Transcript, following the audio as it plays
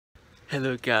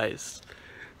Hello guys,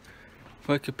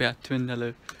 welcome back to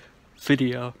another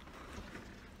video.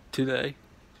 Today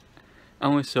I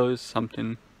want to show you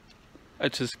something I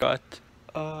just got.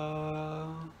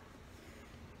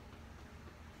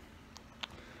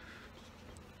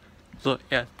 Look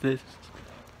at this.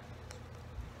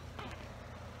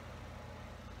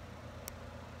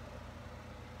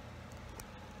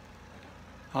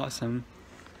 Awesome.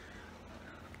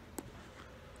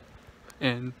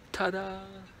 And ta-da!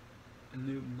 A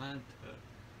new monitor.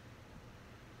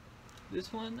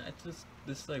 This one, this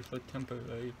is like for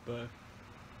temporary, but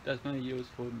that's what I use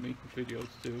for making videos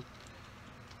too.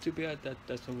 Too bad that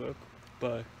doesn't work,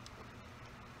 but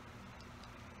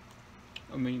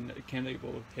I mean, I can't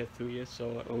able to hit 3 years,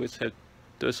 so I always hit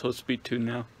the slow speed 2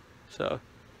 now. So,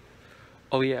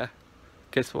 oh yeah,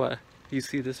 guess what? You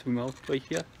see this remote right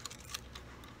here?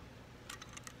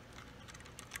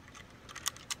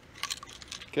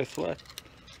 Guess what?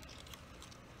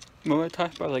 Remember I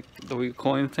talked about like the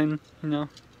recording thing, you know?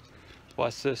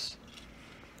 Watch this.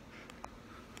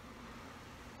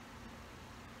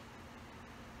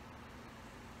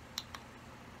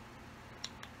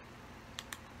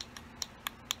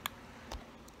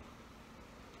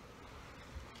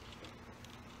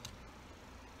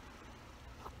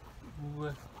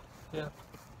 Yeah.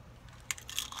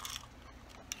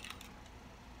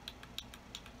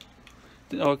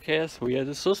 Okay, that's weird.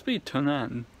 It's supposed to be turned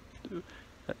on.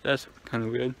 That's kind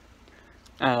of weird.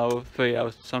 I'll figure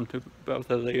out something about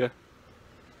that later.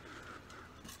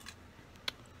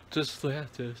 Just look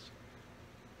at this.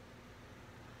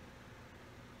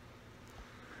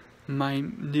 My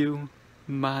new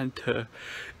monitor.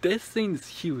 This thing's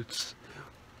huge.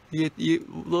 You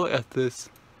look at this.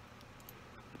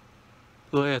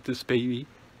 Look at this baby.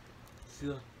 See,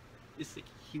 look, it's like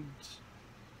huge.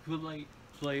 You like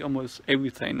play almost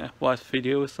everything. Watch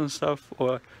videos and stuff,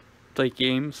 or play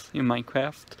games in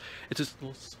Minecraft. It just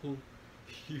looks so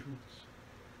huge.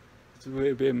 It's a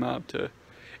really big monitor.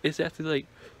 It's actually like,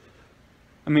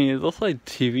 I mean, it looks like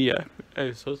TV.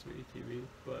 It's supposed to be TV,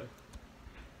 but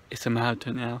it's a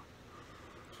monitor now.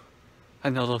 I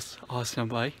know it looks awesome,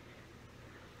 right?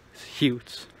 It's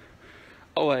huge.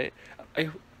 Alright,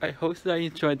 I hope that you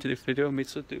enjoyed this video. Make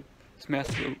sure to smash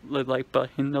the like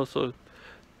button and also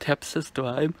tap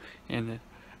subscribe, and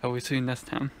I will see you next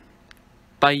time.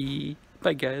 Bye.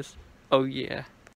 Bye guys. Oh yeah.